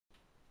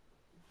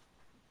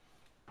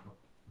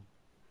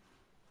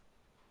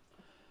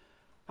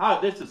Hi,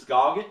 this is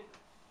Scoggett,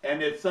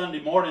 and it's Sunday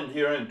morning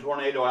here in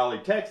Tornado Alley,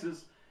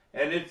 Texas,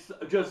 and it's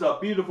just a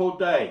beautiful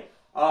day.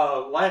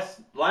 Last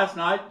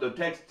night, the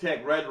Texas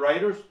Tech Red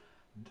Raiders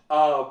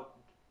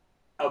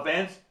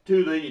advanced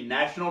to the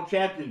national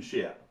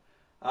championship.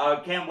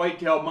 Can't wait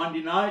till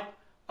Monday night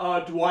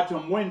to watch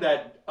them win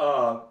that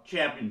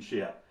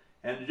championship.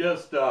 And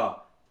just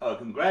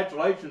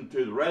congratulations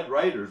to the Red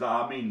Raiders.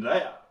 I mean,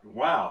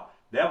 wow,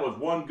 that was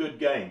one good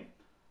game.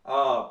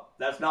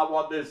 That's not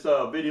what this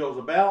video is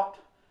about.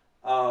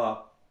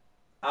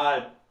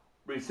 I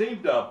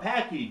received a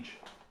package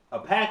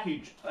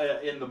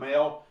in the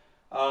mail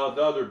the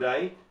other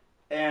day,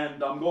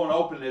 and I'm going to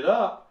open it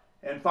up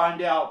and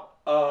find out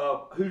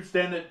who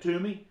sent it to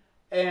me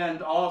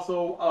and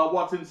also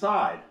what's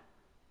inside.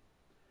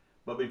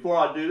 But before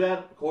I do that,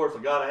 of course,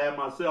 I got to have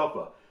myself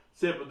a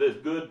sip of this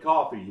good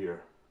coffee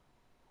here.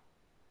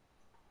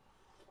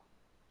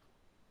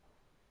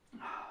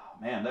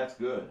 Man, that's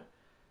good.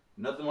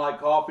 Nothing like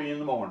coffee in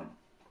the morning.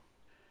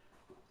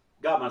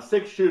 Got my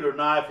 6-shooter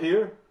knife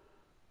here,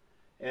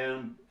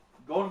 and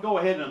going to go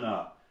ahead and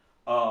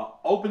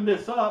open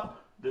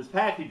this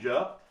package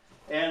up,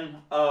 and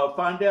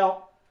find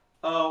out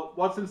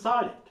what's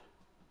inside it.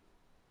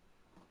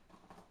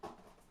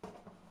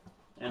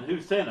 And who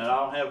sent it, I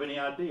don't have any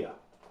idea.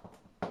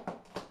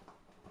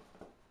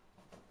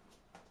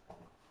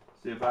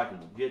 See if I can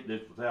get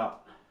this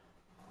without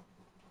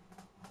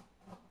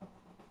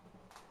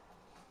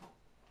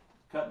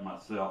cutting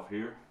myself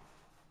here.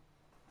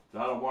 So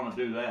I don't want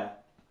to do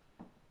that.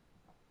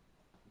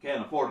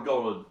 Can't afford to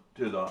go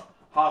to the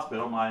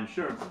hospital. My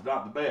insurance is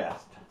not the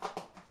best.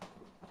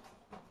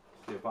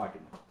 See if I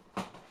can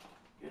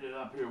get it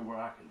up here where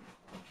I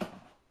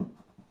can.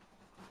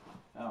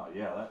 Oh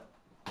yeah,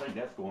 I think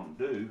that's going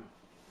to do.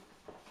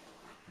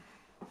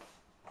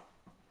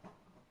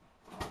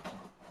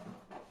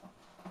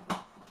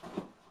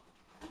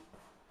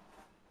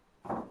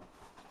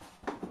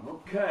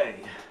 Okay,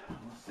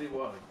 let's see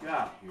what I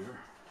got here.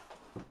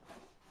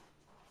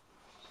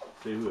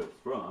 See who it's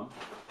from.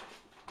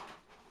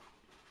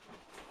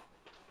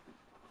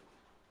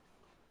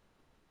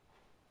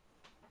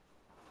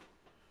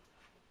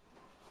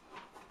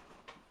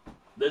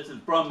 This is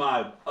from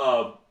my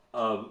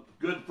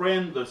good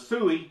friend, the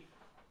Suey.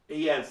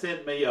 He has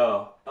sent me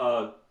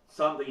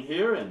something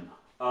here, and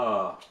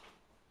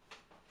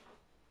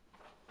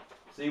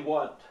see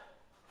what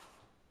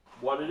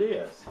it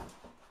is.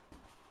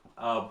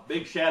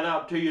 Big shout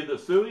out to you, the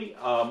Suey,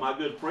 my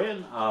good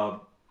friend.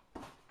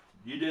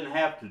 You didn't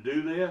have to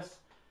do this,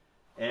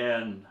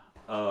 and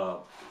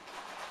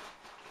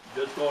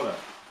just going to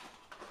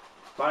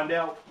find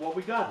out what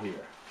we got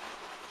here.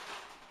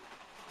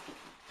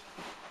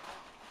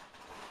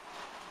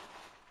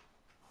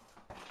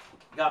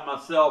 Got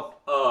myself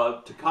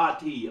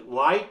Tecate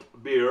Light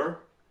beer,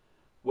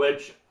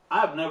 which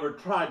I've never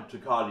tried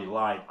Tecate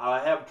Light. I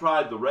have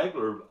tried the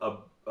regular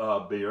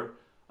beer,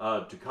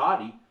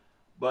 Tecate,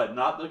 but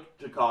not the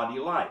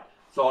Tecate Light.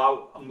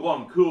 So I'm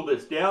going to cool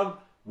this down.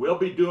 We'll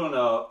be doing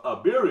a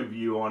beer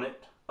review on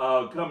it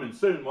coming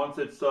soon once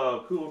it's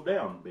cooled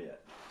down a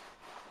bit.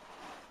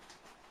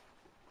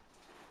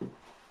 Let's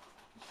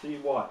see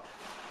what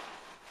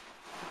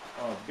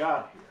I've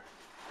got here.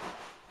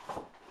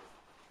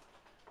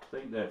 I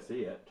think that's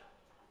it.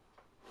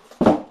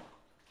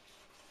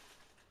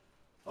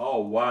 Oh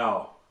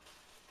wow.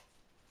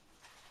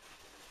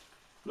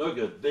 Look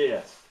at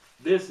this.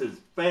 This is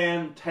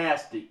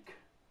fantastic.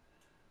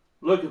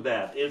 Look at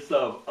that. It's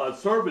a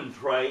serving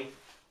tray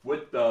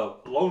with the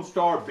Lone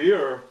Star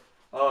Beer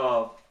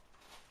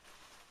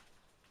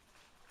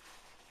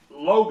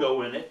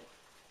logo in it,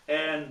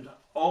 and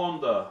on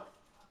the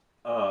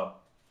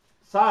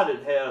side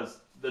it has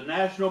the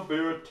National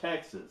Beer of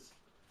Texas.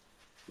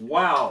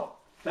 Wow,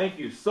 thank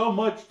you so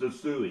much to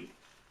Suey.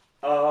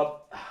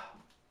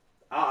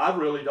 I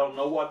really don't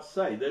know what to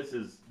say. This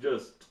is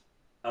just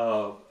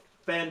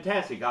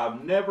fantastic.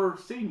 I've never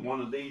seen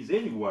one of these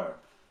anywhere.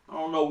 I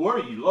don't know where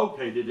you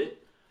located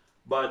it,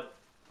 but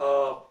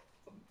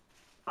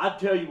I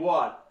tell you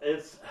what,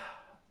 it's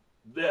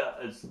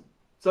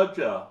such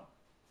a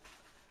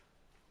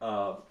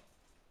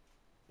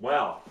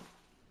wow.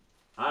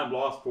 I'm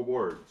lost for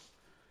words.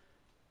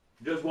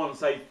 Just want to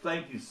say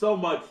thank you so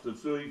much to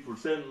Suey for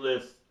sending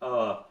this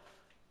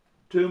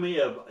to me.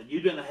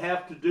 You didn't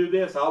have to do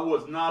this. I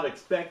was not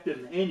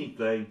expecting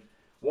anything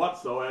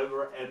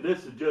whatsoever, and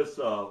this is just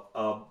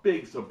a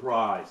big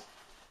surprise,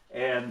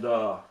 and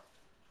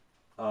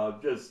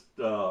just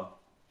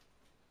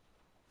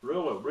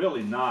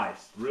really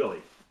nice,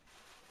 really.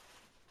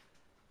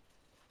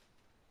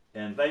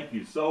 And thank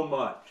you so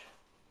much.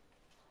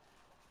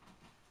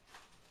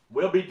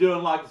 We'll be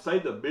doing, like I say,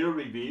 the beer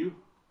review,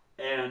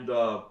 and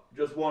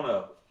just want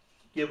to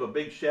give a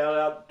big shout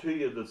out to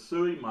you, the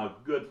Suey, my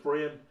good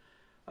friend.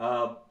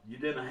 You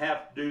didn't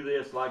have to do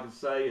this, like I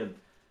say, and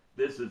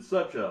this is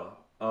such a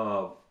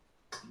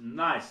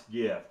nice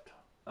gift.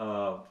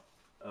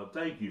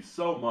 Thank you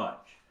so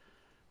much.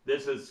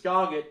 This is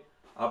Scoggett.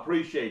 I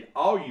appreciate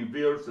all you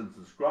viewers and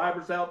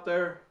subscribers out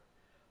there.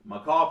 My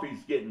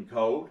coffee's getting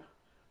cold,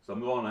 so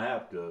I'm going to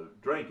have to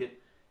drink it.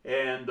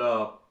 And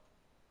y'all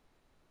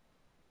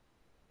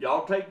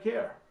take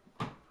care.